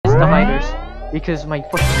the hiders because my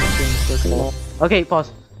fucking screen is so cool. Okay,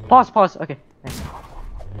 pause. Okay. Nice.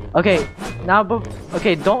 Okay, now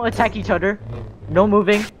okay, don't attack each other. No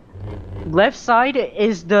moving. Left side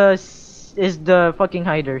is the fucking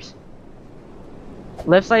hiders.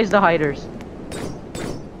 Left side is the hiders.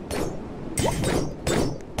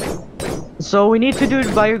 So we need to do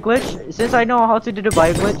the bio glitch. Since I know how to do the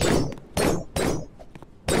bio glitch.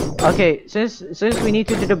 Okay, since we need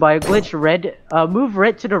to do the bio glitch, red, move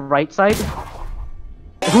red to the right side.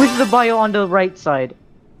 Who's the bio on the right side?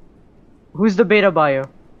 Who's the beta bio?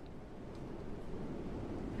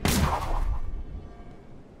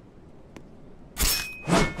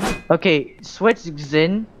 Okay, switch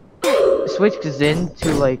Xin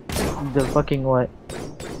to like the fucking what?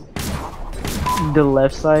 The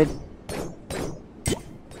left side.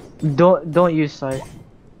 Don't use side.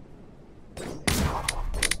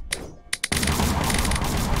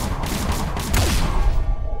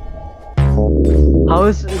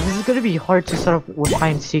 This is gonna be hard to set up with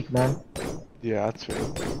hide and seek, man. Yeah, that's true.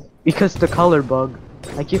 Because the color bug.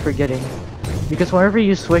 I keep forgetting. Because whenever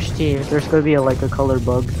you switch teams, there's gonna be like a color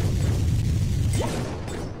bug.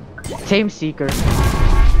 Tame Seeker.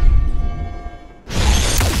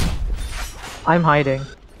 I'm hiding.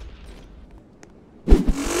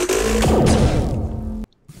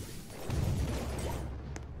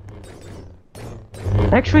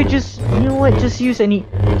 Actually, you know what? Just use any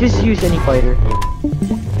fighter.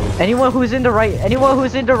 Anyone who's in the right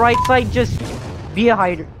side, just be a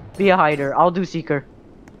hider. I'll do Seeker.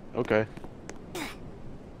 Okay.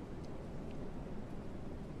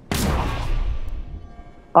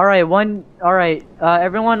 Alright,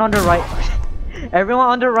 everyone on the right everyone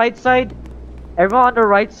on the right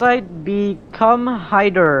side become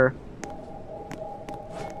hider.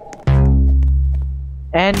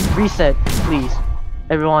 And reset, please.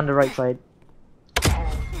 Everyone on the right side.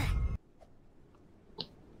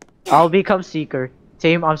 I'll become Seeker.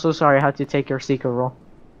 Tame, I'm so sorry I had to take your Seeker role.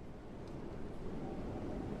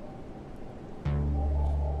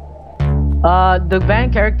 The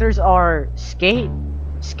banned characters are Skate,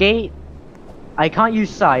 I can't use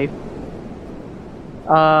Scythe,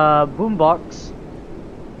 Boombox,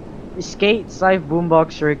 Skate, Scythe,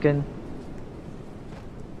 Boombox, Shuriken,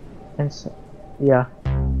 and so, yeah.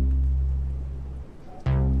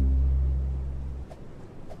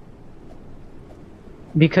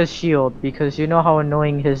 Because shield, because you know how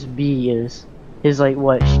annoying his B is. His like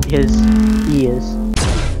what? His E is.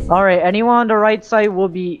 Alright, anyone on the right side will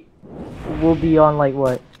be on like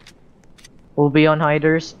what? Will be on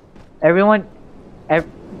hiders. Everyone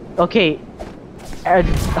okay.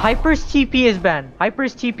 Hyper's TP is banned.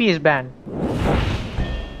 Hyper's TP is banned.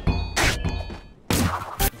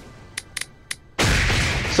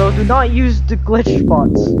 So do not use the glitch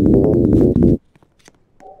spots.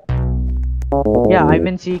 Yeah, I'm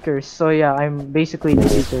in Seekers, so yeah, I'm basically the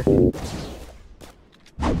Seeker.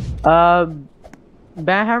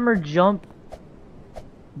 Banhammer jump,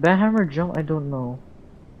 I don't know.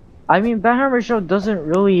 I mean, Banhammer jump doesn't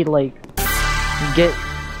really like get.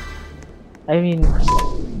 I mean,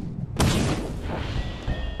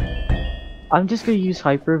 I'm just gonna use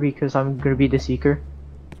Hyper because I'm gonna be the Seeker.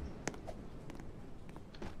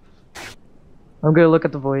 I'm gonna look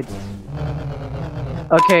at the void.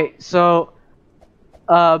 Okay, so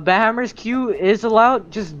Banhammer's Q is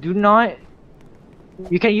allowed, just do not.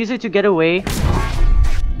 You can use it to get away.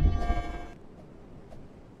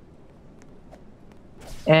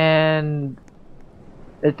 And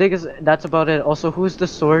I think that's about it. Also, who's the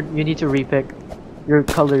sword? You need to repick. Your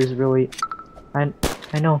color is really. I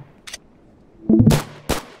know.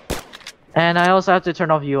 And I also have to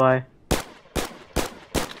turn off UI.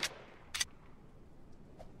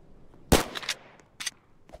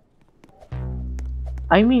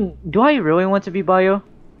 I mean, do I really want to be bio?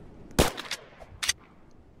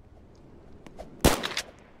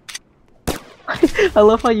 I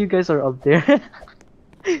love how you guys are up there.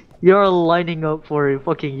 You're lining up for a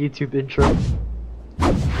fucking YouTube intro.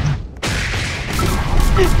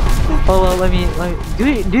 Hold on, let me do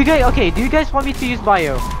you guys okay, do you guys want me to use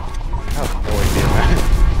bio? Oh, no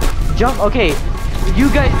idea. Jump, okay. You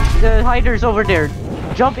guys, the hiders over there.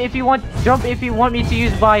 Jump if you want me to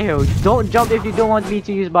use bio. Don't jump if you don't want me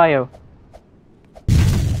to use bio.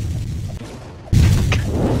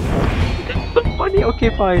 That's so funny.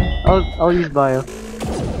 Okay, fine. I'll use bio.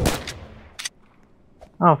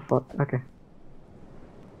 Oh fuck. Okay.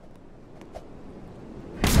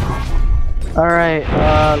 All right.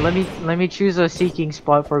 Let me choose a seeking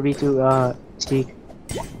spot for me to seek.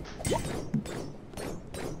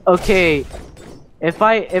 Okay. If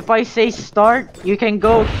I say start, you can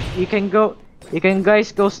go You can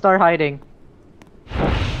guys go start hiding.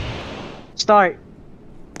 Start.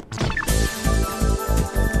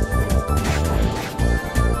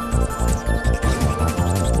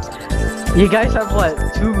 You guys have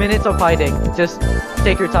what? 2 minutes of hiding. Just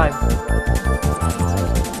take your time.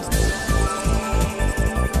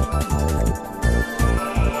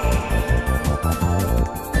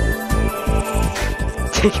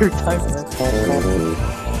 Take your time, man.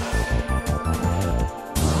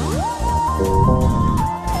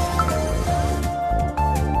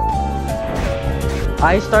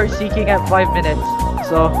 I start seeking at 5 minutes,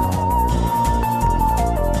 so...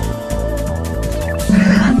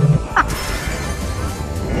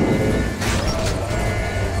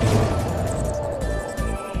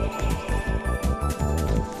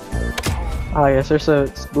 Oh yes, there's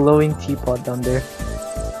a glowing teapot down there.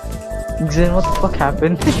 Xin, what the fuck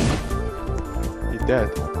happened? He's dead.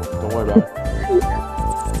 Don't worry about it.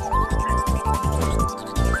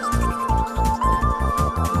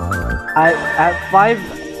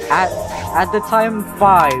 At the time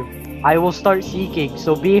 5, I will start seeking.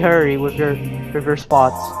 So be hurry with your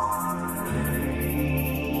spots.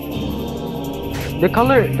 The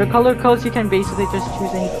color codes, you can basically just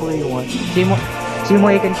choose any color you want. Team 1,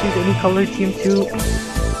 you can choose any color. Team 2,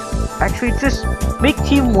 actually just make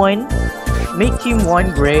Team 1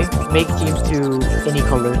 gray. Make Team 2 any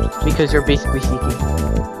color because you're basically seeking.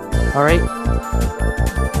 All right.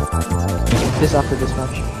 This after this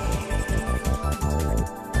match.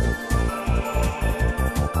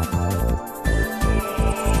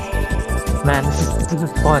 Man, this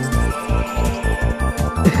is fun.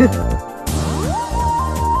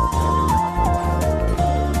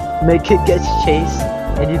 Make it gets chased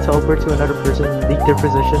and you teleport to another person and leak their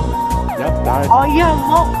position. Yep, died. Oh yeah,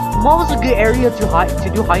 mall is a good area to do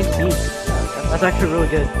hide and seek. That's actually really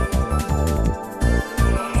good.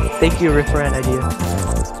 Thank you, Rick, for an idea.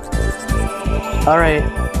 Alright.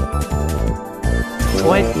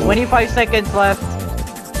 25 seconds left.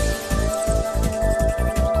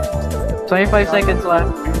 25 seconds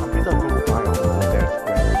left.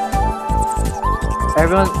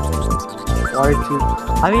 Everyone, R2.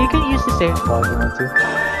 I mean, you can use the same spot if you want to.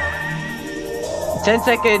 10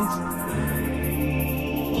 seconds.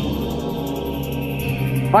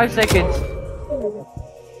 5 seconds.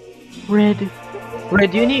 Red,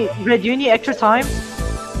 do you need extra time?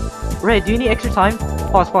 Red, do you need extra time?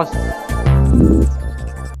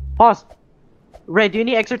 Pause. Red, do you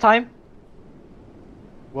need extra time?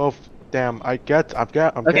 Well, damn, I'm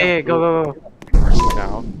Okay, go.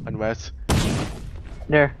 now, unless.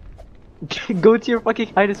 There. Go to your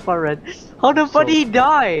fucking hiding spot, Red. How the fuck did he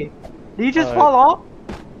die? Did he just fall off?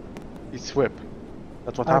 He slipped.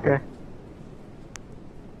 That's what happened.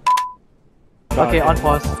 Okay,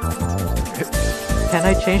 unpause. Can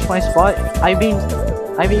I change my spot? I mean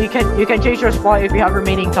you can change your spot if you have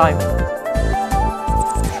remaining time.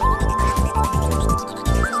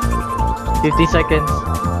 50 seconds.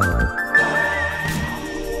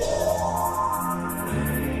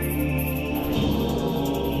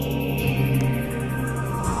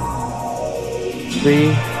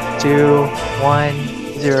 Three, 2, 1,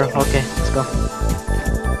 0. Okay, let's go.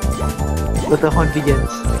 Let the hunt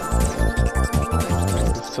begins.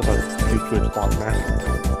 It's such a good spot, man.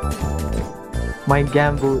 My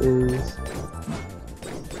gamble is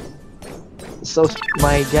so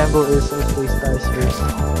space dice first.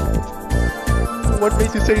 What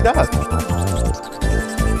made you say that?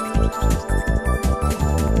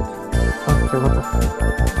 Okay, what the fuck?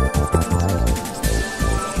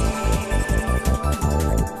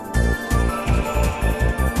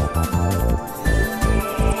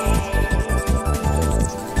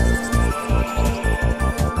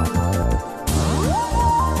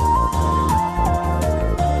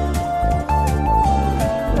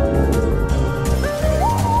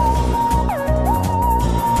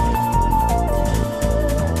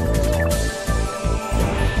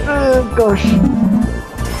 Gosh.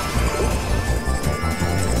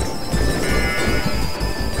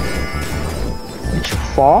 Did you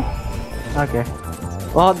fall? Okay.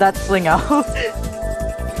 Well, that's sling out.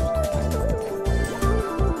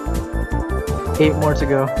 8 more to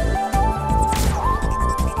go.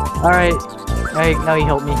 Alright. Now he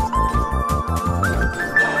helped me.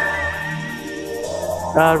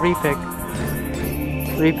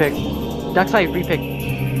 Repick. Daxai, repick.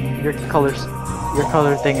 Your colors. Your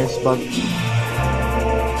color thing is bugged.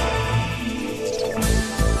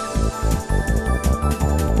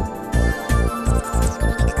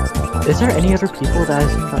 Is there any other people that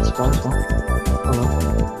has in that spot as well? Hello?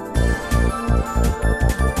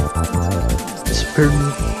 Spare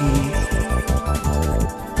me, please.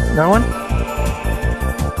 Another one?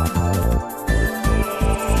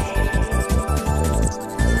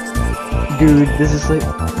 Dude, this is like...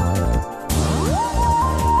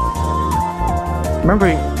 Remember,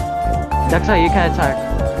 Daxai, you can attack.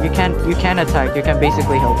 You can attack. You can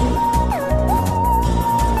basically help me.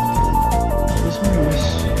 This one is...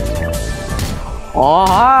 Oh!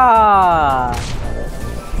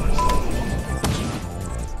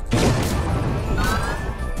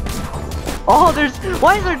 Oh, there's...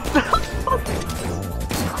 Why is there...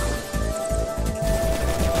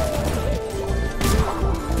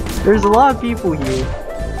 There's a lot of people here.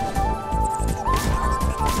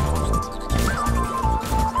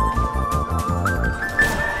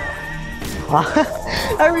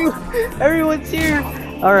 Everyone's here.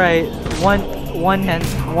 All right,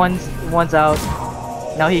 one's out.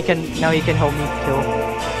 Now he can help me kill.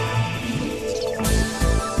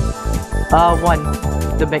 One,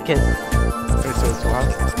 the med kit. Okay, so it's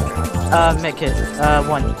what? Med kit.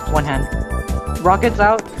 One hand. Rockets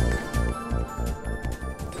out.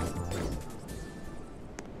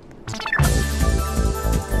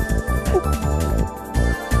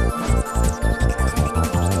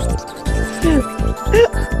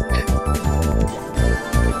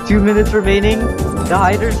 Two minutes remaining. The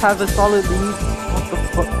hiders have a solid lead. What the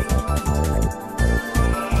fuck?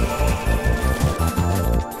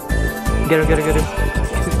 Get him.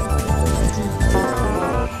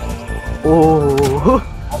 Oh.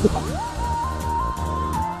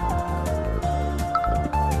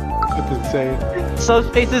 That's insane.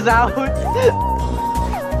 Subspace is out.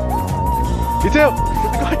 It's out!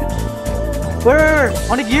 Where?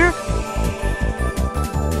 On a gear?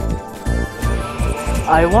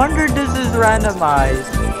 I wonder this is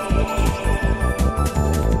randomized.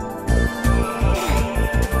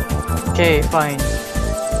 Okay, fine.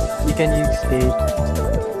 You can use stage.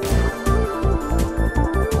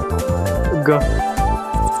 Go.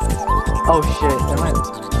 Oh shit, am I...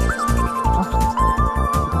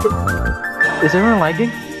 Huh? Is everyone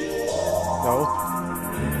lagging? No.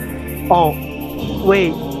 Oh,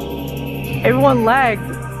 wait. Everyone lagged.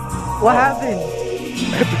 What happened?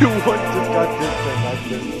 Everyone just got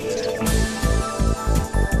disconnected.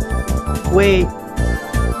 Wait.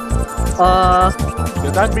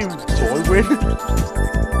 Does that mean Soul win?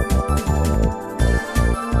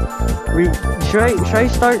 Should I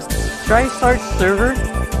start server?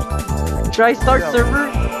 Should I start server?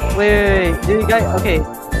 Wait. Do you guys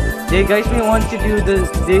Do you guys want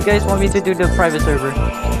me to do the private server?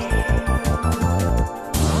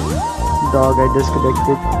 Dog, I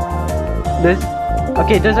disconnected.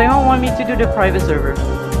 Okay, does anyone want me to do the private server?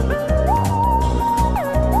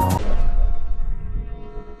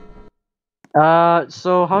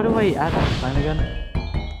 So how do I add that time again?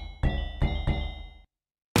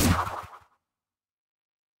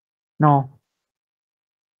 No.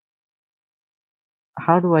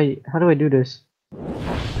 How do I do this?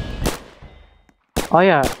 Oh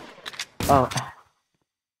yeah. Oh.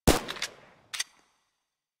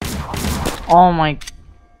 Oh my.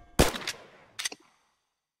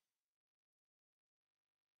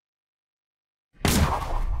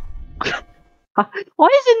 Why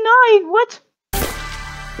is it 9? What?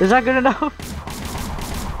 Is that good enough?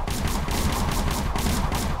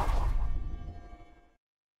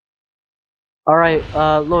 Alright,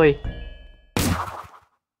 Loy.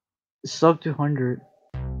 Sub 200.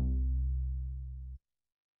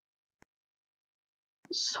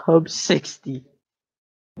 Sub 60.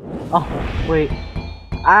 Oh, wait.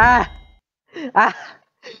 I'm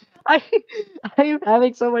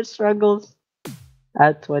having so much struggles.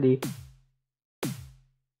 At 20.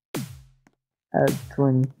 At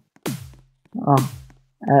 20. Oh.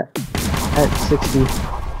 At 60.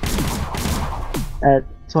 At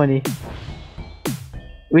 20.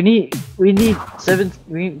 We need 7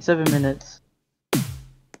 minutes.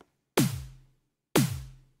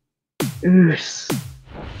 Oof.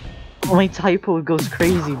 Oh, my typo goes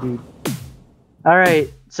crazy, dude.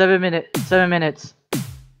 Alright, 7 minutes.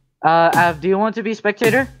 Av, do you want to be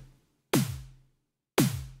spectator?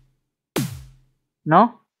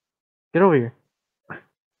 No? Get over here.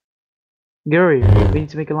 Get over here. We need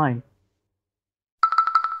to make a line.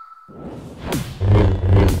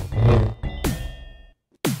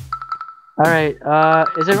 Alright,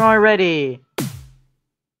 is everyone ready?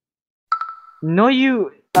 No,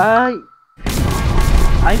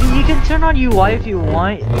 I mean, you can turn on UI if you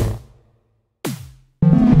want.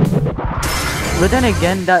 But then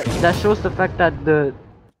again, that shows the fact that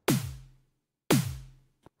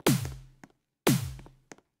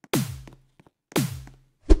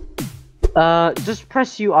just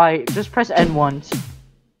press UI, just press N once.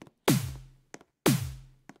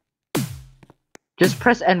 Just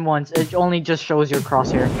press N once, it only just shows your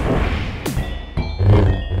crosshair.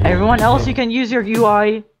 Everyone else, you can use your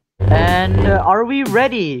UI. And are we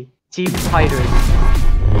ready, Team Fighters?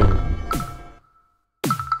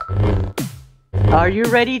 Are you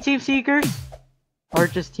ready, Team Seekers? Or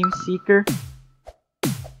just Team Seeker?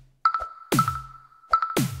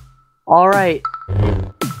 Alright.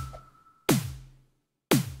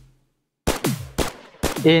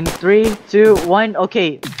 In 3, 2, 1.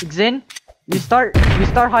 Okay, Xin, you start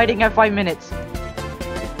hiding at 5 minutes.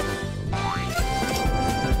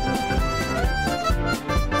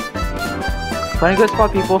 Find a good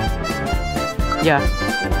spot, people. Yeah.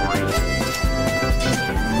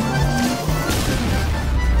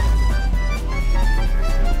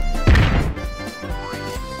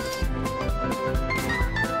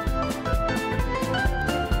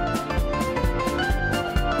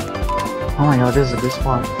 Oh my god, this is a good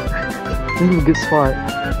spot. This is a good spot.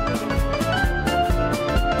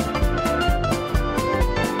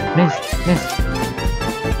 Miss.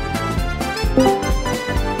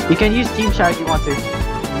 You can use team chat if you want to.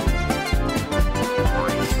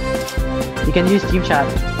 You can use team chat.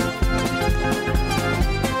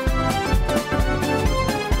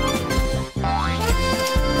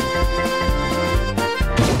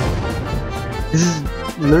 This is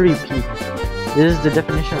literally peak. This is the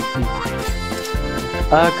definition of peak.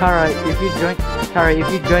 Kara, if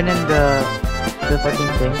you join in the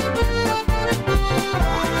fucking thing.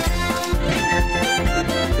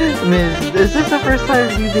 Miss, is this the first time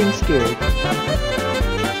of you being scared?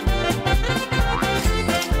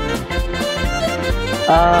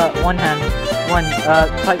 One hand.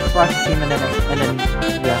 Type / team and then,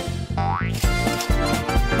 yeah.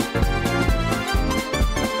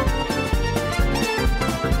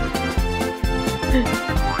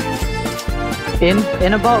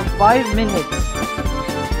 In about 5 minutes.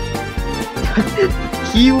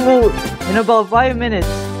 He will, in about 5 minutes.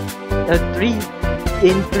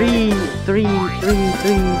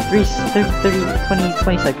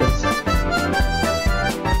 20 seconds.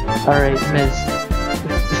 Alright, Miz.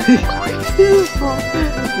 This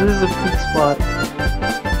is a peak spot.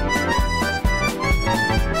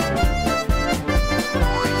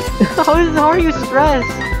 How are you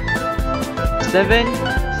stressed? 7,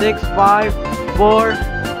 6, 5, 4,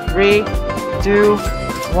 3, 2,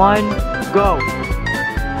 1, go!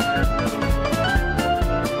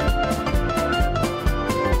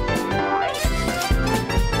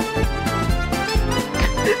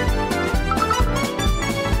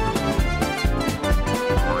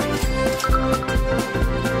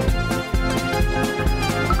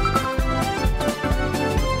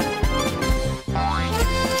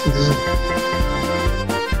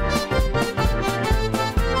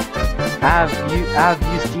 Av,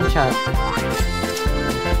 use team chat.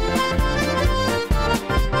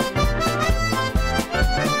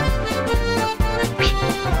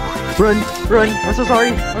 Run! I'm so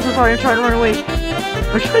sorry, I'm trying to run away.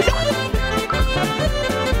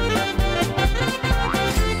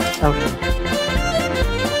 Oh.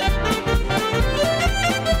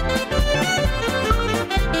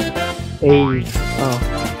 Hey. Oh.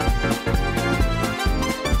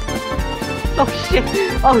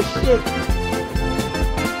 Oh shit!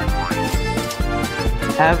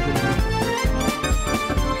 Avenue.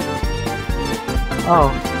 Oh.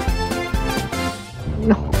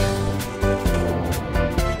 No.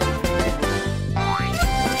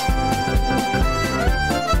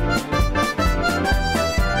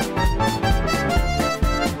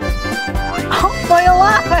 How am I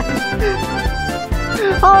alive?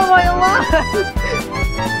 How am I alive?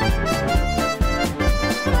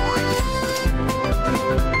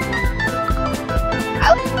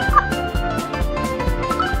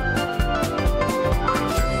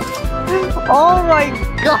 Oh my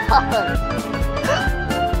god!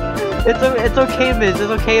 It's okay, Miz.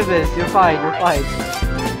 It's okay, Miz. You're fine.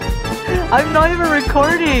 I'm not even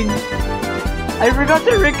recording. I forgot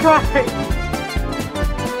to record.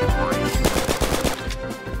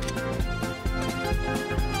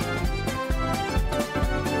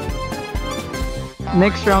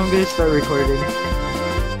 Next round, I'm gonna start recording.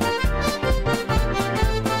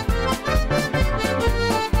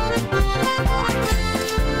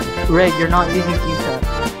 Reg, you're not using team chat.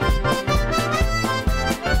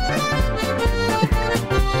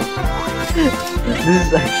 This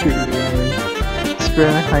is actually really annoying.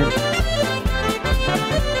 Scrim behind.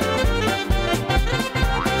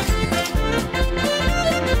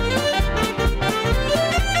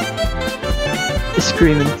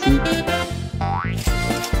 Scream and teep.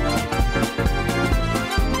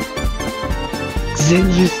 Xin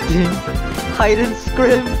Houston. Hide and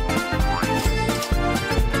scrim.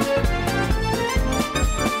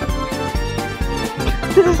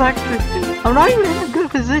 This is actually... I'm not even in a good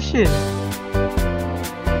position.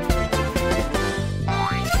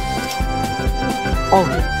 Oh.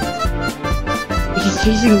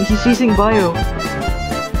 He's chasing Bio.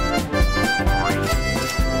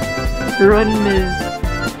 Run, Miz.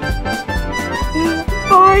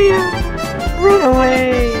 Bio! Run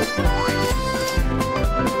away!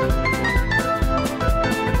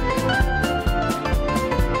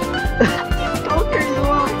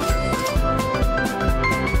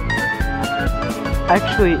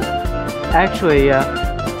 Actually, yeah.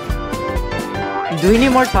 Do we need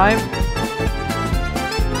more time?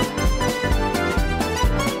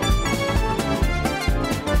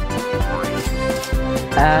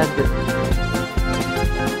 Add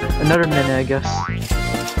another minute, I guess.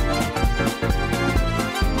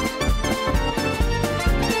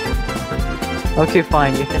 Okay,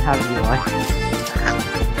 fine, you can have UI.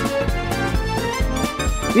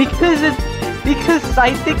 Because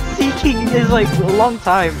I think seeking is like a long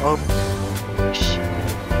time. Oh, shit.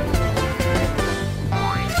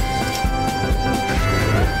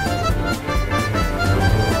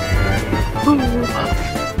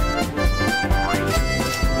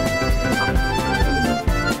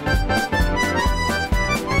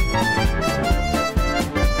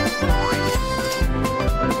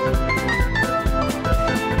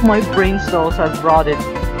 My brain cells have rotted.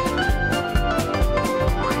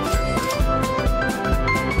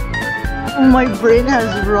 My brain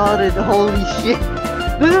has rotted, holy shit.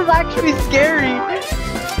 This is actually scary.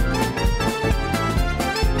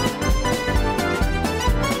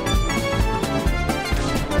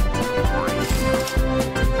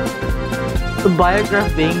 The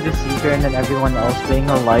biograph being the seeker and then everyone else being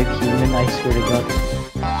a live human, I swear to god.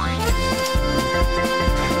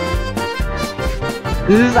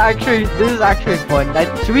 This is actually fun.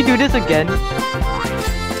 Should we do this again?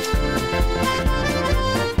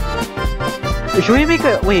 Should we make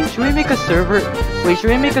a server? Wait, should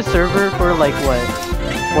we make a server for like what?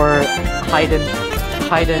 For hide and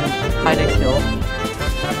kill?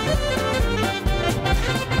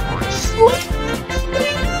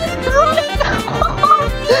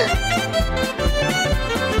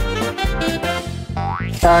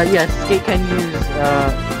 Yes, Skate can use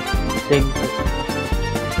thing.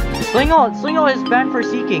 Slingo is banned for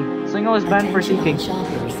seeking. Slingo is banned for seeking.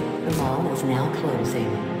 Shoppers, the mall is now closing.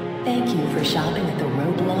 Thank you for shopping at the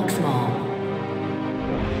ROBLOX mall.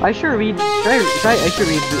 I should read. I should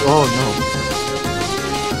read. Oh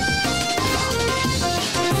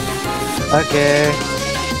no. Okay.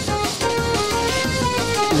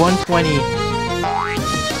 120.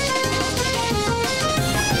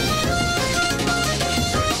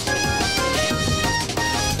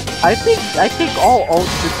 I think all alt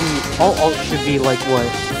should be like what?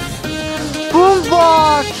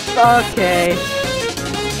 Boombox! Okay.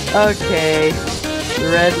 Okay.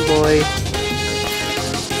 Red boy.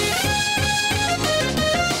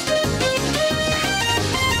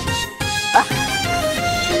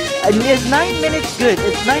 Is 9 minutes good?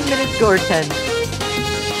 It's 9 minutes good or 10?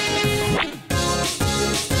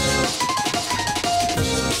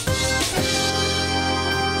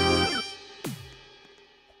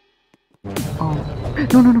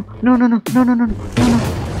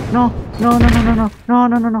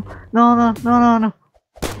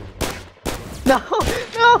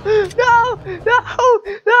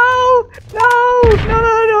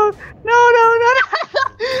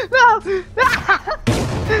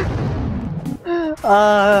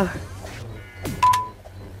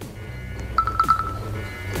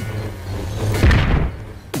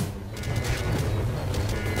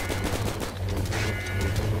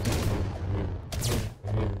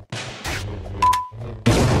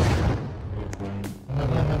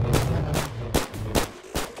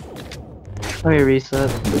 Let me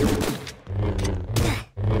reset.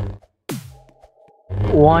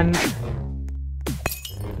 1.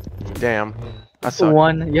 Damn. I suck.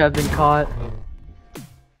 1, you have been caught.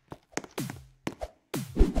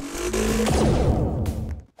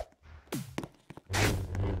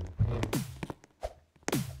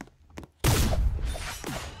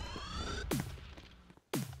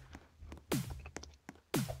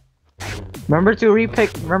 Remember to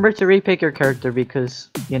repick your character because,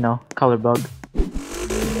 you know, color bug.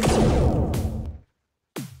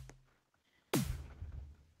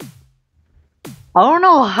 I don't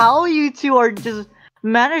know how you two are just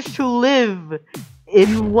managed to live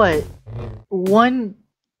in what? One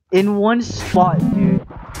spot, dude.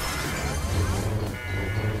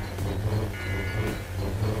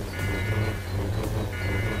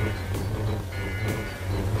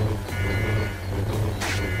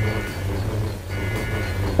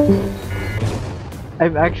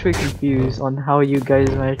 I'm actually confused on how you guys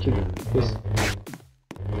managed to this.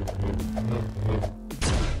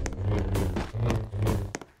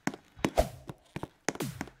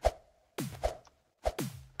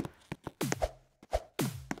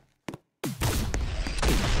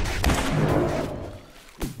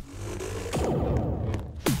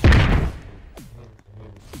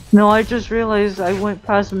 No, I just realized I went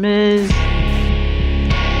past Miz.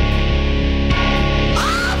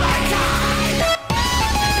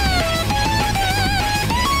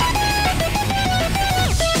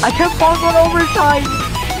 I kept falling on overtime.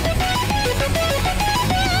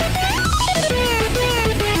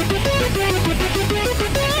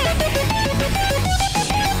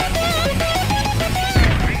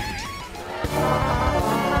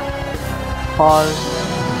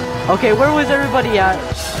 Pause. Okay, where was everybody at?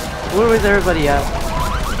 Where was everybody at?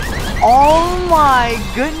 Oh my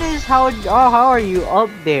goodness, how are you up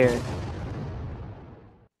there?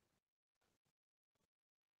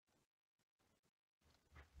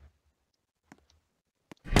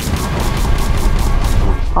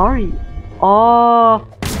 How are you? Oh,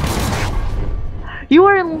 you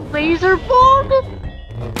were in laser fog?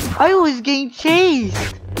 I was getting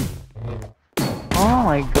chased. Oh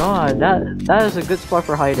my god, that is a good spot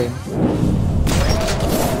for hiding.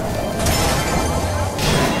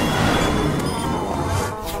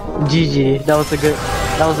 GG, that was a good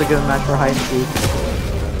match for hide and seek.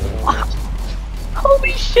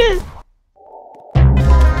 Holy shit!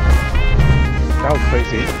 That was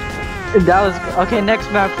crazy. That was okay.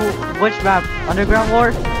 Next map, which map? Underground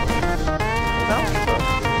War?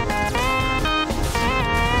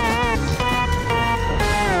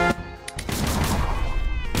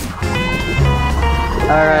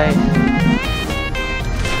 All right.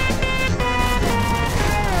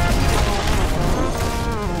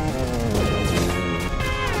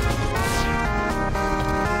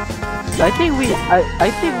 I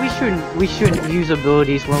think we shouldn't use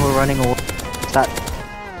abilities when we're running away. That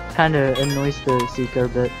kind of annoys the seeker a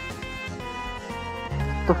bit.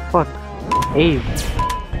 What the fuck? Abe.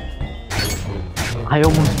 I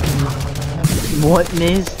almost... What,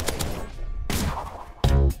 Miz?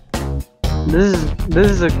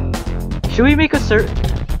 This is a... Should we make a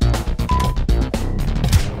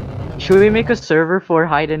Should we make a server for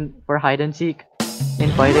hide and seek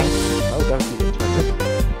in fighting? That would definitely be interesting.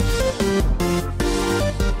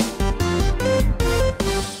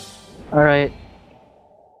 Alright.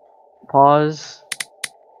 Pause.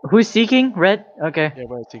 Who's seeking? Red? Okay. Yeah,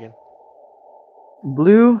 we're seeking.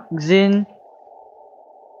 Blue, Xin.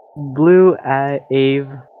 Blue, Ave.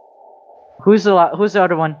 Who's the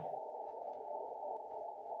other one?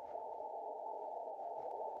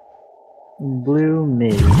 Blue,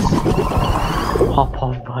 Miz. Hop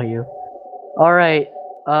off by you. Alright.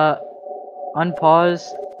 Unpause.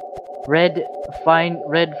 Red, find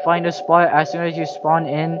a spot as soon as you spawn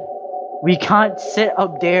in. We can't sit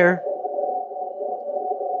up there.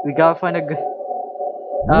 We gotta find a good...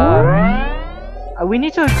 we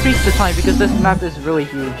need to increase the time because this map is really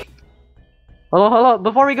huge. Hello,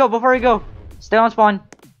 before we go, stay on spawn.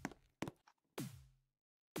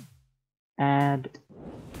 And...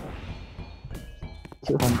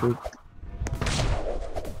 200.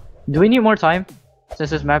 Do we need more time?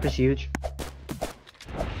 Since this map is huge.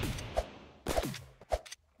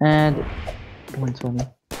 And... 120.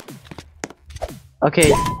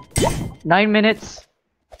 Okay, 9 minutes.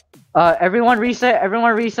 Everyone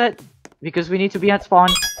reset, because we need to be at spawn.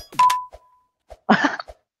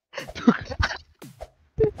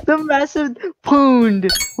 The massive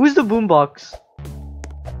poond. Who's the boombox?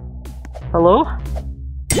 Hello?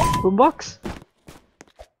 Boombox?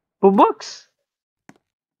 Boombox?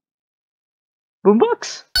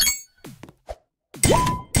 Boombox?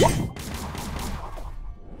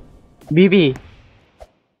 BB,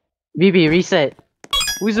 reset.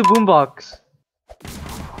 Who's the boombox?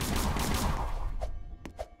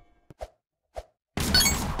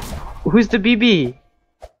 Who's the BB?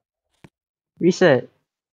 Reset.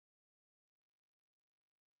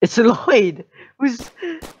 It's Lloyd. Who's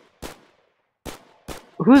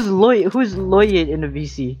Lloyd? Who's Lloyd in the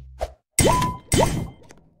VC?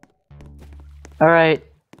 All right.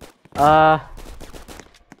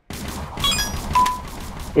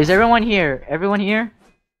 Is everyone here? Everyone here?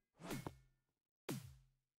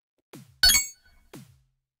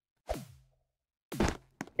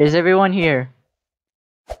 Is everyone here?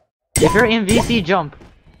 If you're in VC, jump.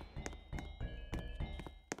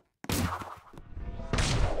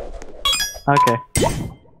 Okay.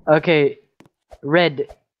 Okay. Red.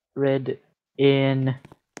 In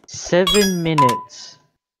 7 minutes,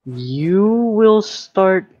 you will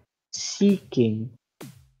start seeking.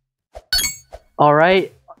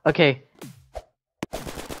 Alright, okay.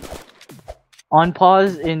 On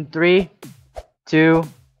pause in 3, 2,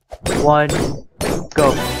 1,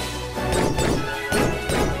 go.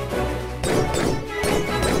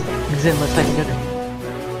 Zin, let's fight together.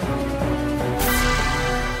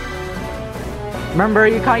 Remember,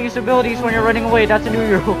 you can't use abilities when you're running away, that's a new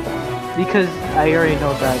rule. Because I already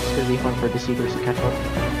know that it's gonna be fun for the Seekers to catch up.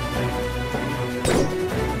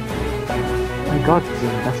 Oh my god, Zin,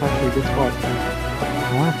 that's actually a good spot.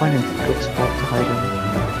 I wanna find a good spot to hide in.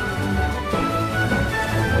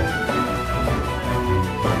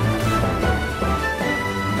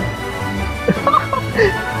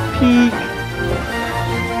 Peek!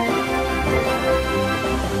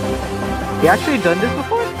 You actually done this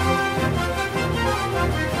before?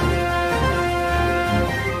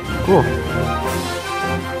 Cool.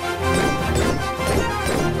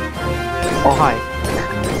 Oh, hi.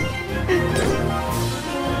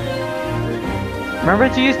 Remember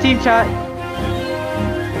to use team chat.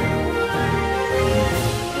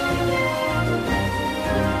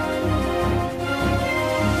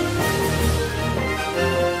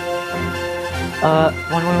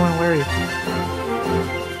 One, where are you?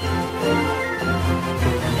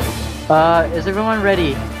 Is everyone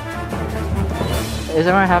ready? Is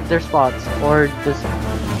everyone have their spots? Or just...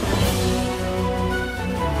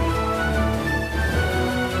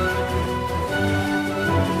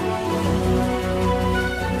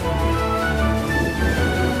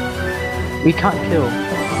 We can't kill.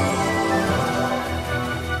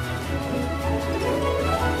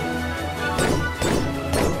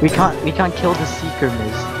 We can't kill the Seeker,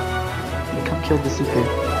 Miz. We can't kill the Seeker.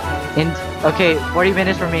 And okay, 40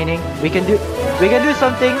 minutes remaining. We can do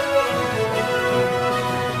something.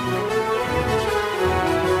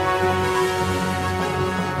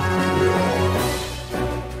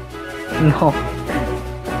 No.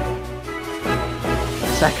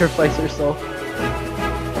 Sacrifice yourself.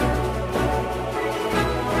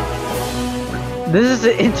 This is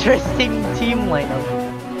an interesting team lineup.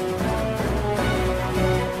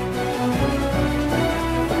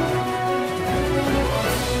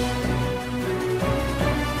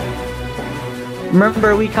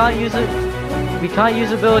 Remember, we can't use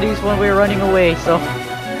abilities when we're running away, so...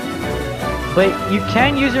 But you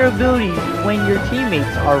can use your abilities when your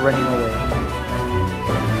teammates are running away.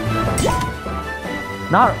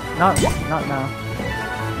 Not now.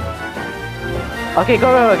 Okay,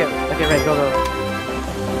 go, okay, right, go.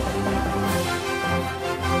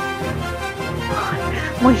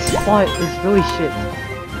 My spot is really shit.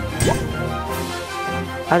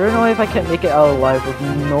 I don't know if I can make it out alive with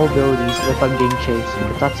no abilities if I'm being chased,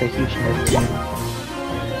 but that's a huge nerf to me.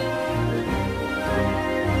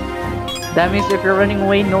 That means if you're running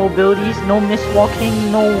away, no abilities, no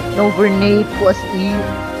miswalking, no grenade plus E,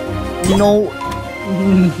 no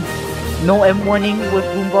M1ing with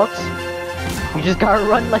boombox. You just gotta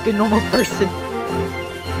run like a normal person.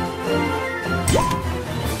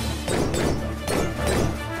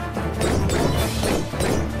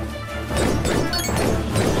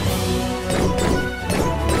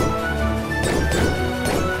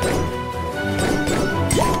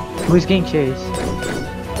 Who's getting chased?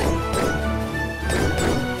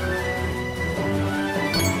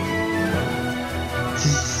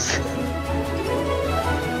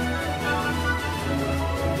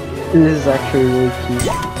 This is actually really cute.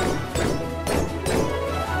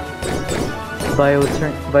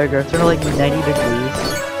 Biograph, turn like 90 degrees.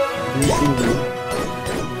 BCD.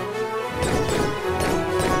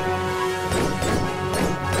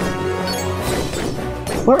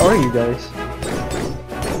 Where are you guys?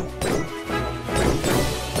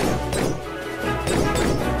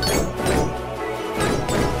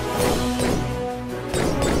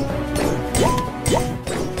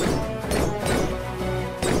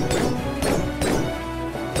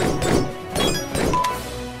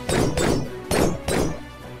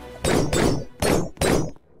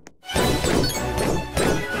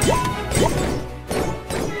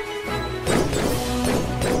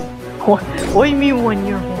 What do you mean 1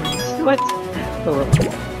 year horns? What? Hello.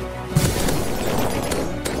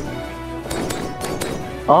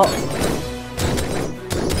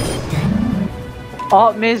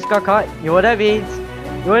 Oh, Miz got caught. You know what that means?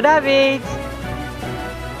 You know what that means?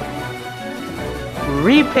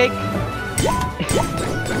 Repick.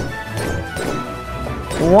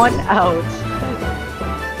 1 out.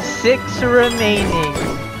 6 remaining.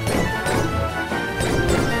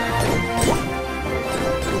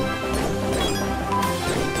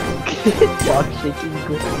 Dog shaking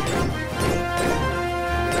good.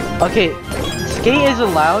 Okay, skate is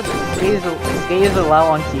allowed. Skate is allowed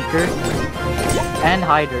on Seeker. and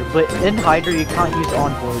hider, but in hider you can't use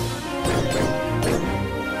onboard.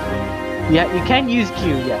 Yeah, you can use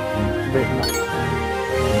Q, yeah, but no.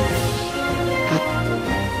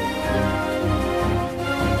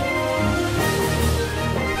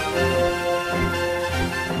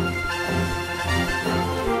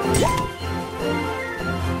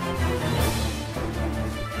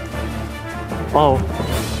 Oh.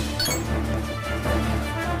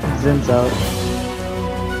 Zin's out.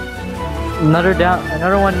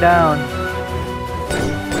 Another one down.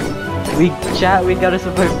 We gotta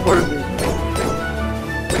survive 4 minutes.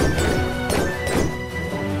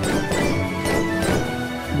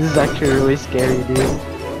 This is actually really scary, dude.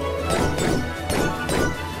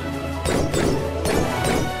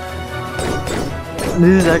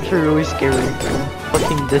 This is actually really scary.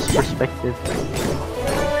 Looking this perspective.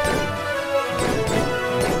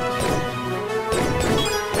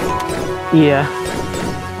 Yeah.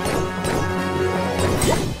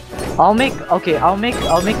 I'll make a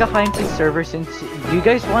hide and seek server since do you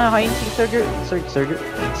guys want a hide and seek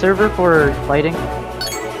server for fighting?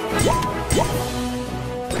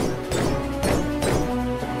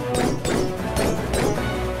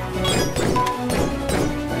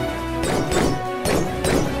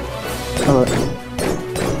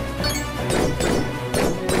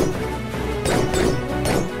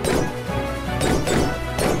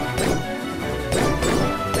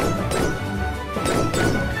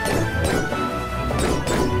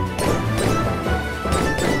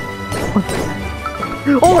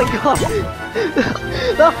 Oh my god!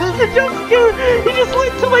 That was a jump scare! He just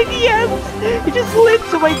lit to my DMs! He just lit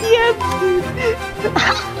to my DMs, dude!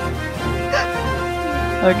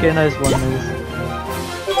 Okay, nice one, nice.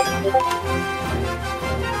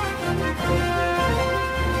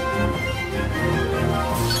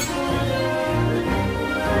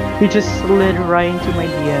 He just slid right into my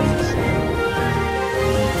DMs.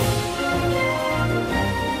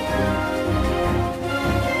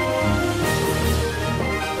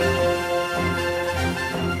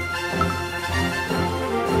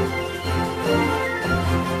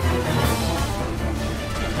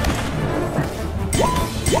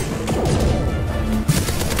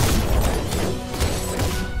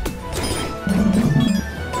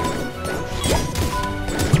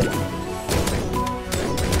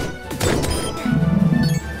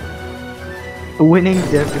 Winning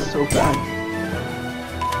dev is so bad.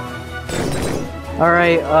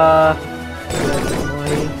 Alright,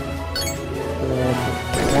 red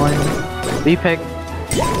one, B-pick.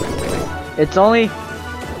 It's only...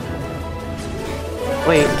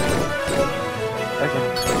 Wait. Okay.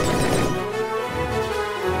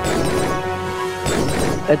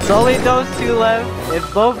 It's only those two left.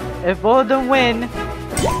 If both of them win,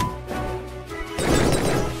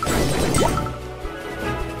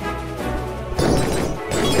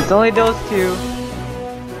 it's only those two.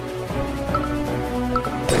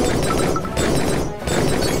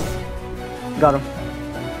 Got him.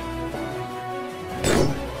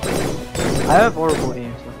 I have horrible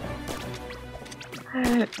aim,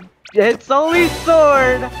 so. It's only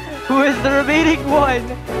Sword who is the remaining one.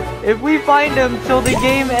 If we find him till the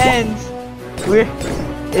game ends,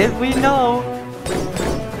 if we know,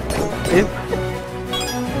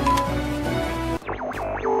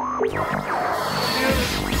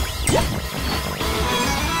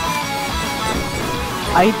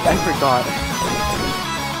 I forgot.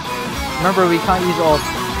 Remember, we can't use all.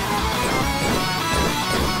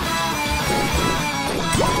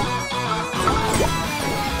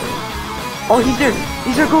 Oh, he's there!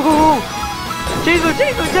 He's there! Go, go, go! Chase him!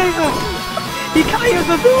 Chase him! Chase him! He can't use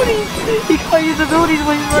abilities! He can't use abilities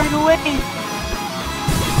when he's running away!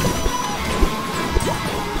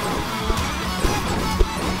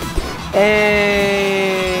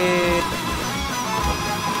 Hey!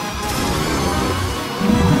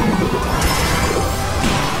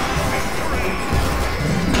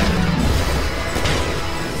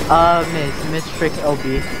 Miztrix LB,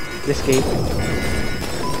 escape.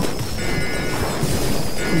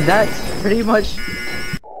 That's pretty much.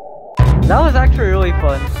 That was actually really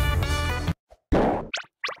fun.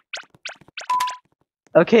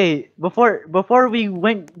 Okay, before we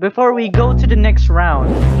go to the next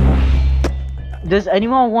round, does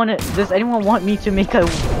anyone want me to make a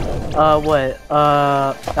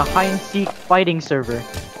hide and seek fighting server?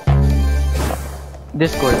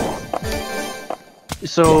 Discord.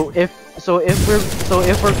 So if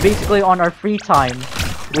we're basically on our free time,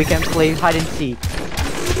 we can play hide and seek.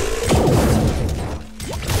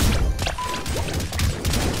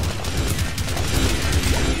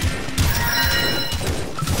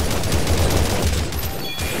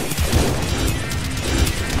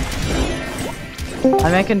 I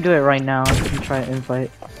mean, I can do it right now. I can try to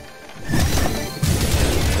invite.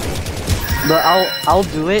 But I'll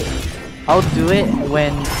do it. I'll do it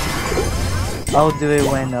when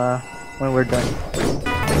we're done.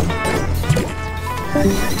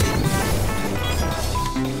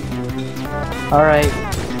 Alright,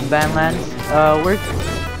 Banland. We're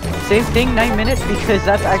same thing, 9 minutes because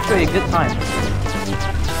that's actually a good time.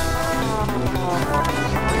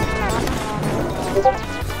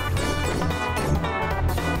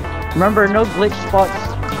 Remember, no glitch spots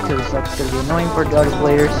because that's gonna be annoying for the other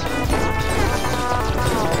players.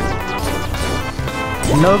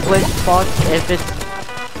 No glitch spots if it's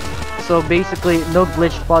so basically no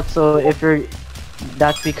glitch spots. So if you're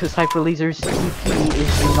that's because Hyper Laser's TP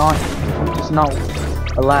is not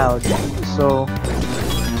allowed. So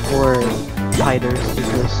or hiders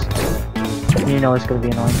because you know it's gonna be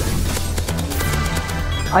annoying.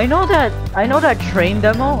 I know that train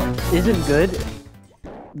demo isn't good,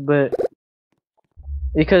 but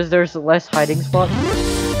because there's less hiding spots.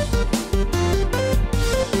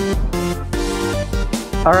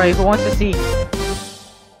 Alright, who wants to see?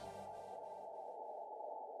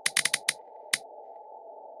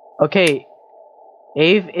 Okay,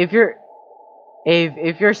 Ave, if you're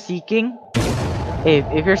seeking,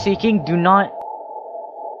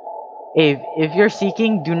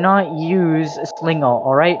 do not use Sling All,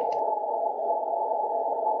 alright?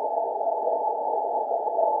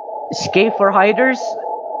 Escape for hiders,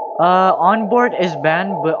 onboard is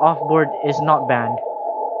banned, but offboard is not banned.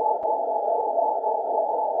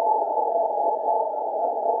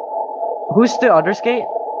 Who's the other skate?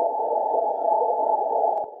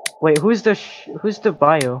 Wait, who's the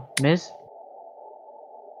bio? Miz?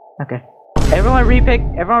 Okay. Everyone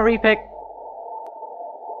repick,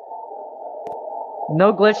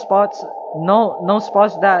 No glitch spots, no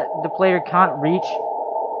spots that the player can't reach.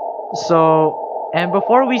 So, and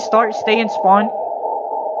before we start, stay in spawn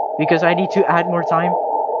because I need to add more time.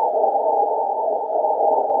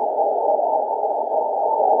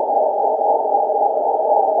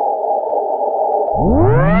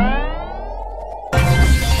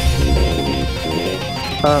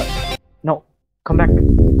 No. Come back.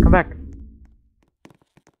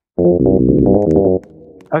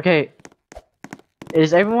 Okay.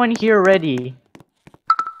 Is everyone here ready?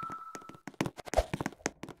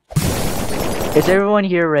 Is everyone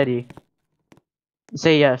here ready?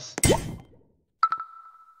 Say yes.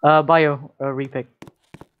 Bio, repick.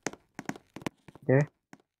 There.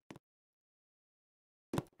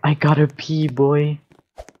 I gotta pee, boy.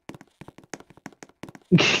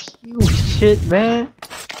 You shit, man.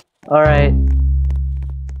 Alright.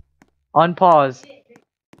 On pause.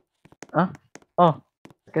 Huh? Oh,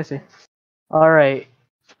 I see. Alright.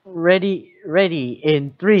 Ready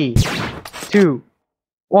in 3, 2,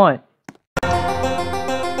 1.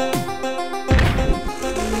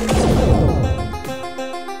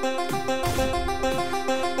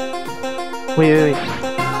 Wait.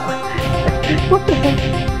 What the heck?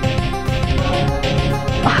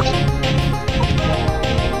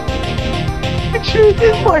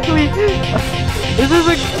 Finally!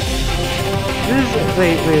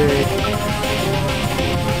 Wait.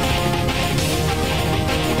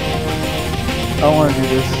 I don't wanna do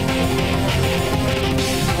this.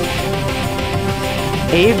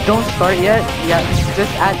 Abe, don't start yet. Yeah,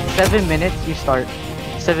 just at 7 minutes you start.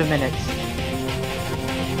 7 minutes.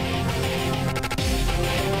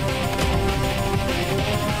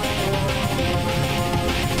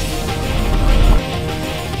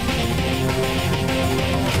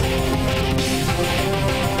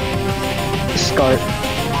 Start.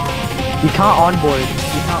 You can't onboard.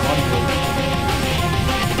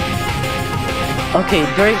 Okay,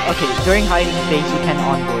 during hiding phase you can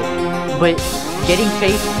onboard. But getting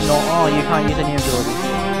face, no, you can't use any abilities.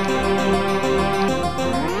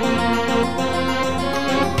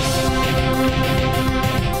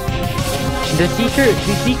 The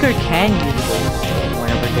seeker can use abilities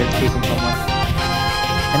whenever they're chasing someone.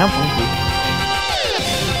 And I'm hungry.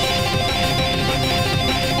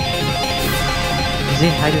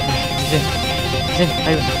 Zin, hide with me. Zin,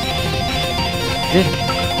 hide with me. Zin.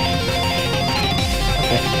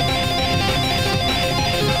 Okay.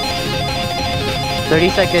 30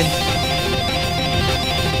 seconds.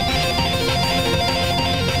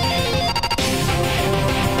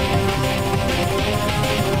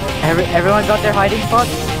 Everyone got their hiding spots?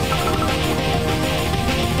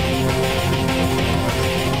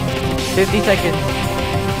 50 seconds.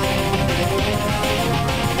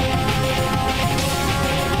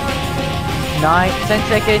 9, 10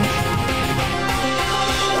 seconds.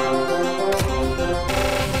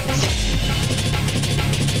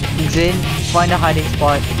 Xin, find a hiding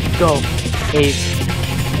spot. Go. Abe.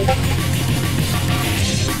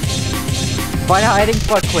 Find a hiding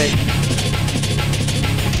spot quick.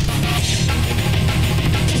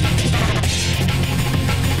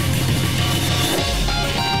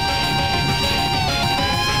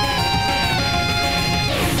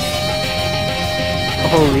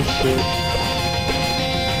 Holy shit.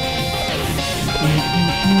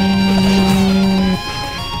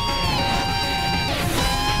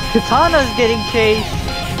 Katana's getting chased.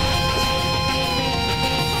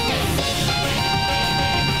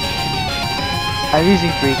 I'm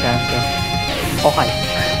using free cancer. Oh hi.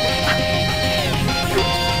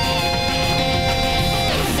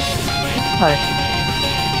 Hi.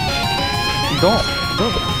 Don't do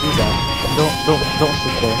that. Don't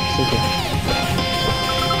sit there. Sit there.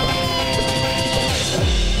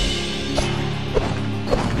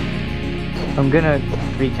 I'm gonna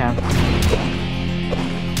recamp.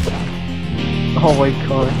 Oh my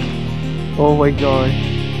god. Oh my god.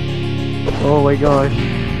 Oh my god.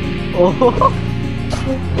 Oh.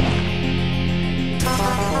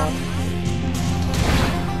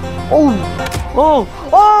 Oh. Oh.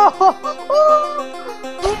 Oh.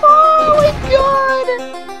 Oh my god.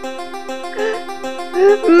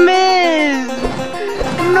 Miz.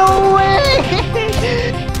 No way.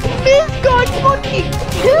 Miz got fucking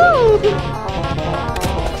killed.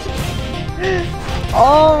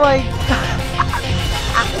 Oh my god.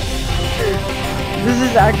 This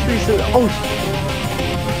is actually so. Oh shit.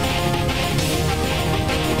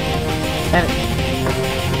 And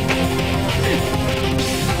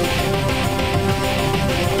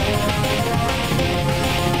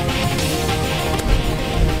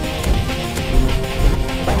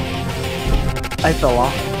I fell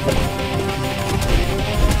off.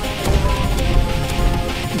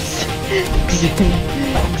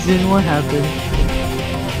 Xin, what happened?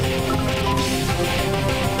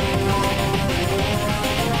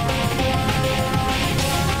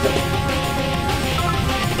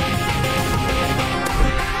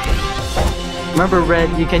 Remember, Red,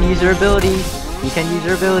 you can use your abilities. You can use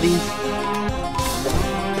your abilities.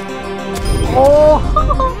 Oh!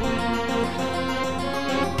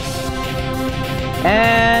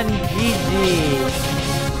 And GG.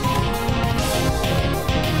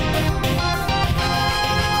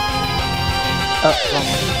 Wrong one.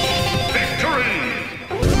 Victory!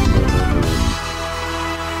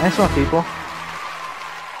 Nice one, people.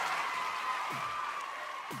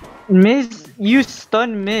 Miz, you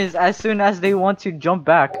stun Miz as soon as they want to jump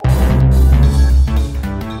back.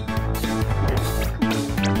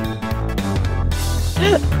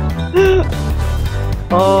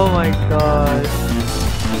 Oh my god.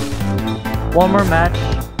 One more match.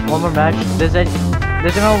 One more match. Does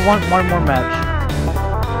anyone want one more match?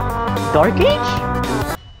 Dark Age?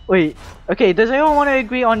 Wait. Okay, does anyone want to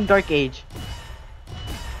agree on Dark Age?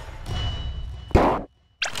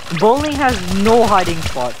 Bowling has no hiding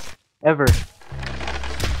spots. Ever.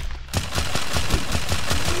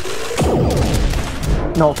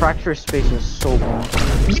 No, Fracture Space is so long.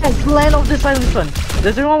 Yes, Land of the Silent Sun.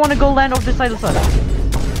 Does anyone want to go Land of the Silent Sun?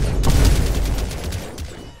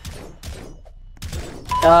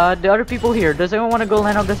 The other people here. Does anyone want to go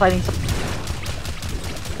Land of the Silent Sun?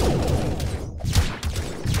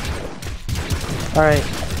 Alright.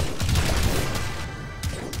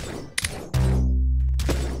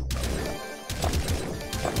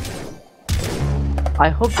 I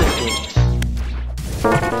hope this works.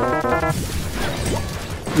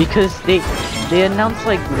 Because they announce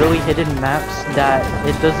like really hidden maps that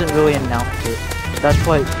it doesn't really announce it. That's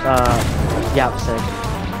what Yap said.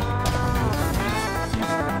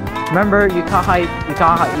 Remember, you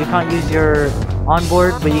can't use your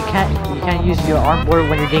onboard, but you can't use your onboard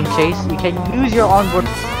when you're getting chased. You can use your onboard.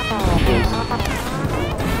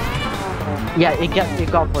 Yeah, it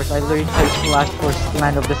got forced. I literally typed last force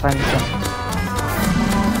Land of the Silent Sun.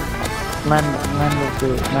 Land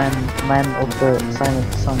of the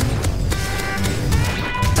Silent Sun.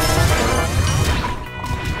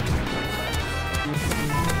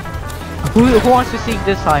 Who wants to see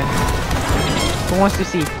this time? Who wants to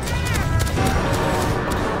see?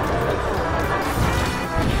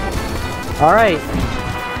 All right.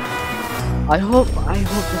 I hope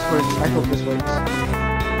this works. I hope this works.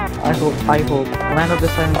 I hope. Land of the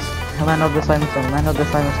Silent Sun. Land of the Silent Sun. Land of the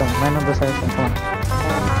Silent Sun. Land of the Silent Sun. Come on.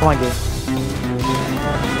 Come on, game.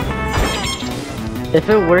 If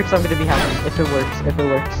it works, I'm gonna be happy. If it works. If it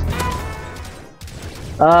works.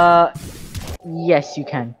 Yes, you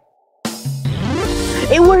can.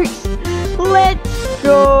 It works! Let's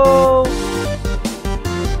go!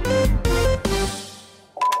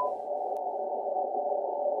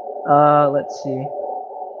 Let's see.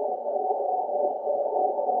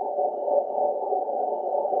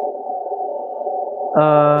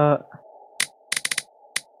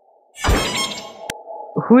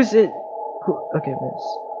 Who's it? Okay,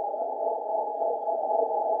 miss.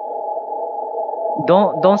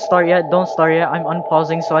 Don't start yet. Don't start yet. I'm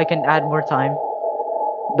unpausing so I can add more time.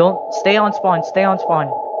 Don't stay on spawn. Stay on spawn.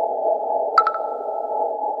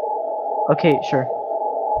 Okay, sure.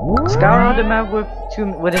 Scour around the map within 2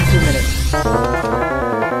 minutes.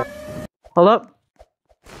 Hold up.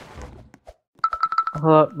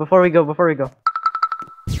 Hold up. Before we go.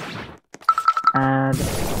 Add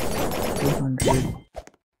 200.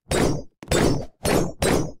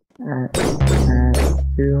 Add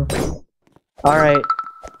 2. Alright.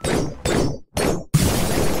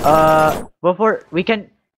 Before we can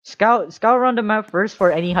scout around the map first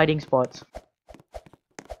for any hiding spots.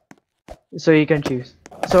 So you can choose.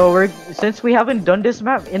 So since we haven't done this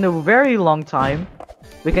map in a very long time,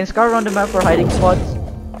 we can scout around the map for hiding spots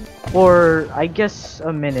for I guess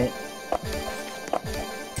a minute.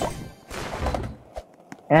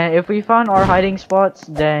 And if we found our hiding spots,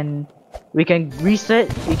 then we can reset.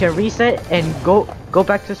 We can reset and go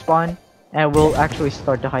back to spawn, and we'll actually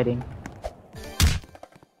start the hiding.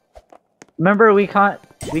 Remember, we can't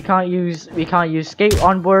use skate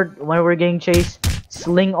onboard when we're getting chased.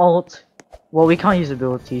 Sling alt. Well, we can't use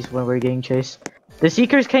abilities when we're getting chased. The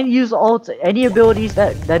seekers can use alt, any abilities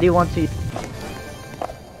that they want to use.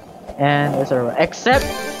 And etc.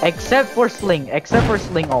 Except for sling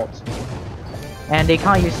alt. And they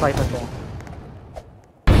can't use snipe as well.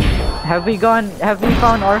 Have we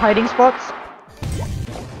found our hiding spots?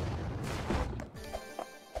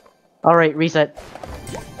 Alright, reset.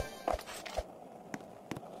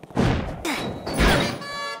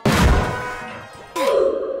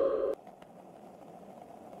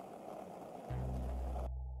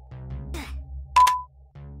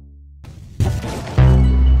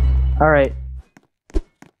 Alright.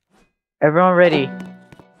 Everyone ready?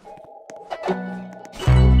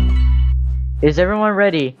 Is everyone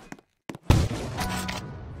ready?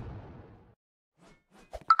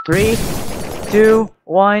 3, 2,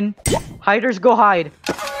 1. Hiders go hide.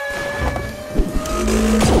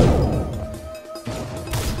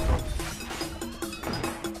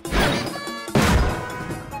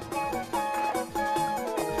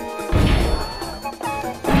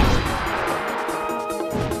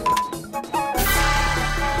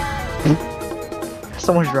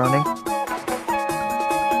 Someone's drowning.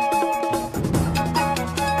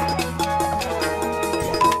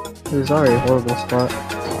 This is already a horrible spot.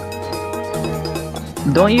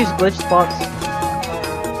 Don't use glitch spots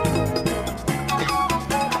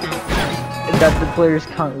that the players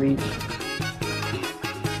can't reach.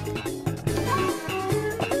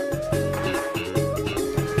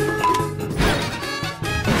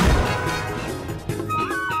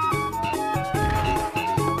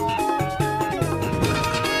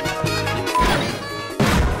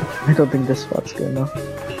 I don't think this spot's good enough.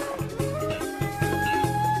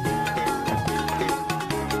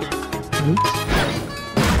 Oops.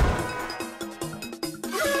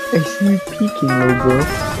 I see you peeking, little bro.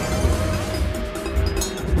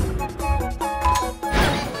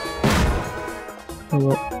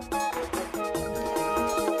 Hello.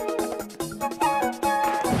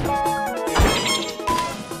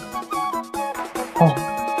 Oh,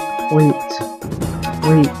 wait.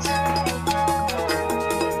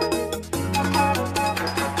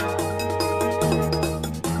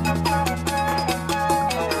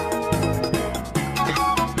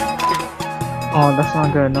 Oh, that's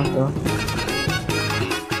not good enough though.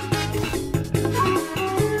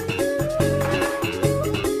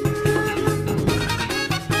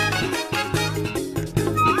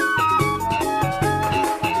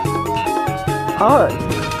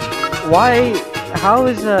 How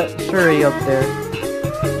is Shuri up there?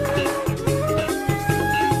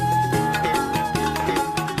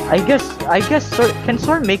 I guess can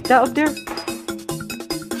Sword make that up there?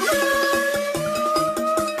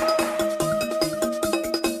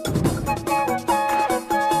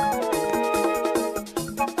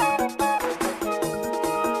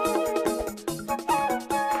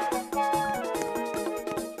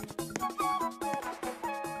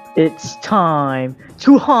 It's time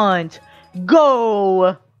to hunt.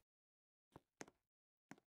 Go!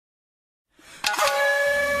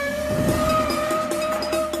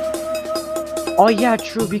 Oh yeah,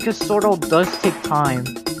 true, because Sorrel does take time.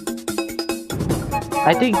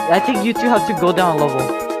 I think you two have to go down a level.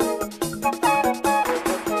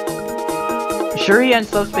 Shuri and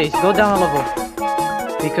Subspace, go down a level.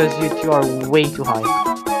 Because you two are way too high.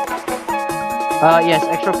 Yes,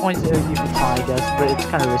 extra points if you can fly, I guess, but it's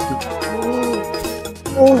kind of risky.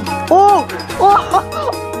 Oh! Oh! Oh!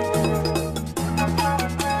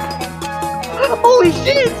 Holy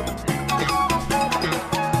shit!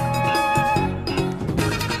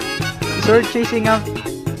 Start chasing him.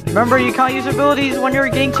 Remember, you can't use abilities when you're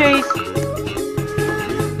getting chased. You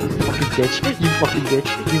fucking bitch! You fucking bitch!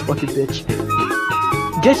 You fucking bitch!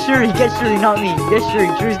 Get Shuri! Get Shuri! Not me! Get Shuri!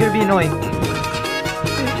 Shuri's gonna be annoying.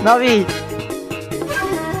 Not me!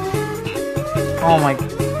 Oh my...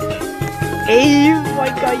 Hey, my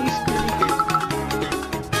god, you screwed me.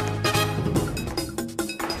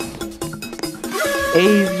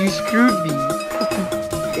 Hey, you screwed me.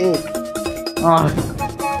 Dick. Oh.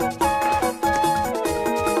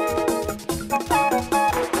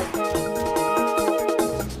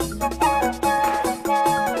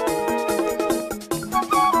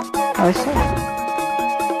 I saw it.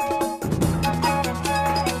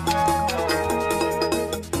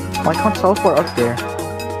 Why can't teleport up there?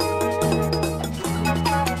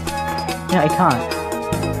 Yeah, I can't.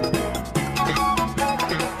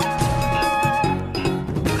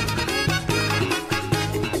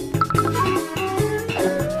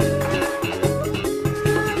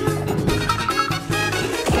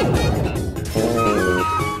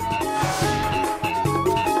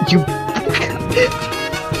 You.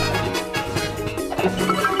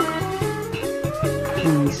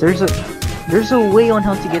 Please, there's a way on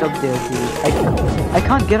how to get up there, dude. I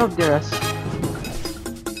can't get up there.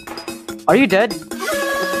 Are you dead?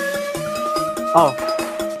 Oh.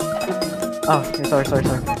 Oh, yeah, sorry.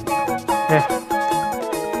 Here.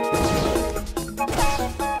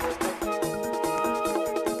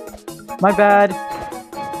 My bad.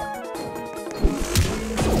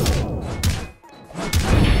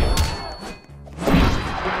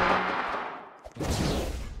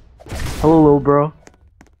 Hello, little bro.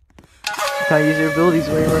 Can't use your abilities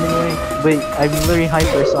when you're running away. Wait, I'm literally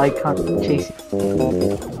hyper, so I can't chase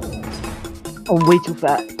you. I'm way too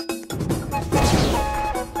fat.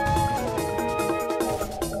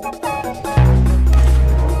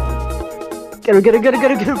 Get him! Get him! Get him!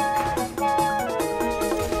 Get him! Get him!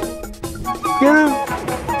 Get him!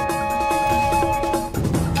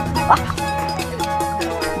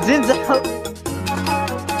 Zin's out!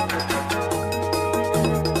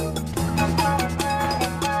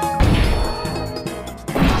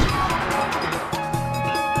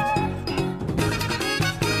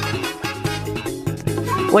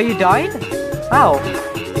 Wait, you died? How?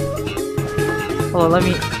 Oh, let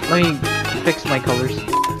me fix my colors.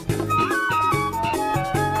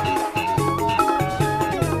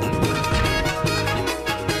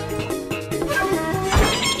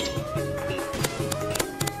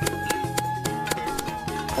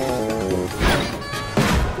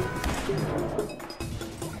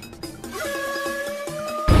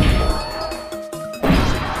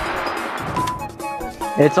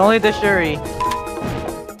 It's only the Shuri.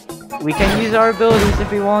 We can use our abilities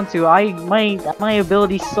if we want to. My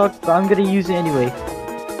abilities suck, but I'm gonna use it anyway.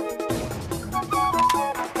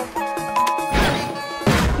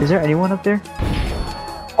 Is there anyone up there?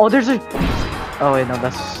 Oh, there's a... Oh wait, no,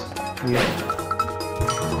 that's weird.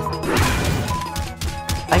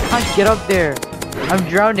 I can't get up there. I'm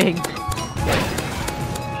drowning.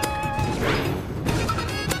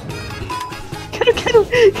 Get him!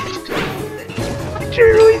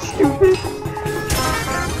 You're really stupid.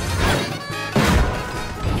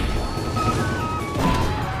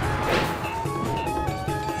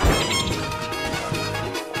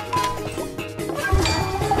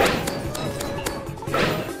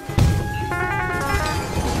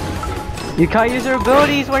 You can't use your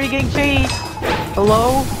abilities when you're getting chased!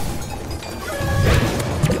 Hello?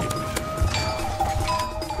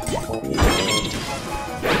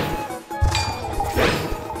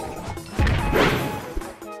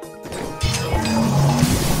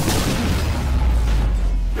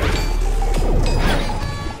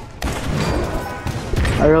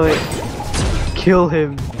 I really... Kill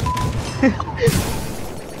him.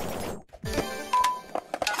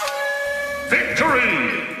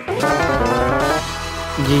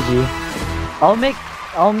 GG.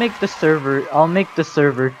 I'll make the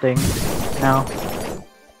server thing now.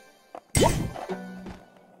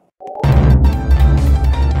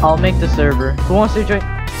 I'll make the server. Who wants to join?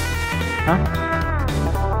 Huh?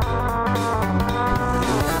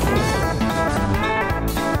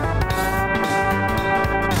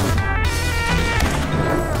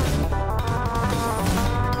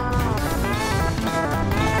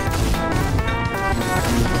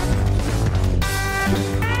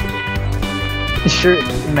 Sure,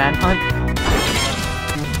 manhunt?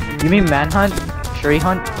 You mean manhunt? Shuri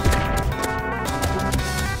hunt?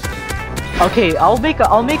 Okay, I'll make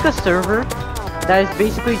a server that is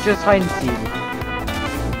basically just hide and seek.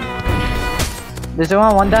 Does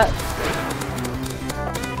anyone want that?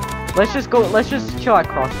 Let's just chill at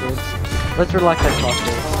Crossroads. Let's relax at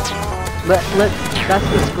Crossroads. That's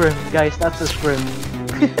the scrim, guys, that's the scrim.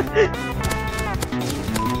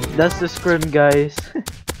 That's the scrim, guys.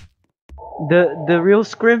 The real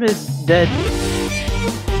scrim is dead.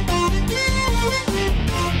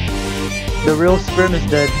 The real scrim is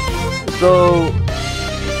dead. So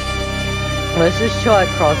let's just chill at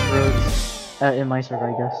Crossroads in my server,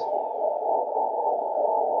 I guess.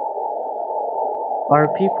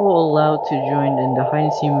 Are people allowed to join in the hide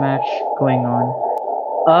and seek match going on?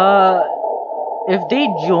 If they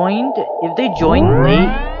joined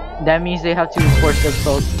late, that means they have to force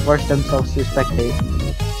themselves to spectate,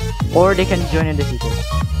 or they can join in the secret.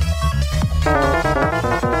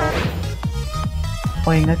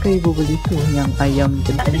 Oh, ingat kayo bubuli ito, yung ayam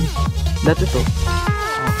ganyan. Dati to.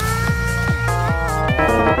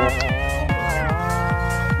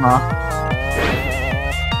 Huh?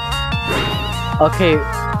 Okay,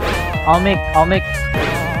 I'll need to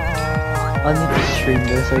stream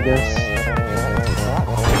this, I guess.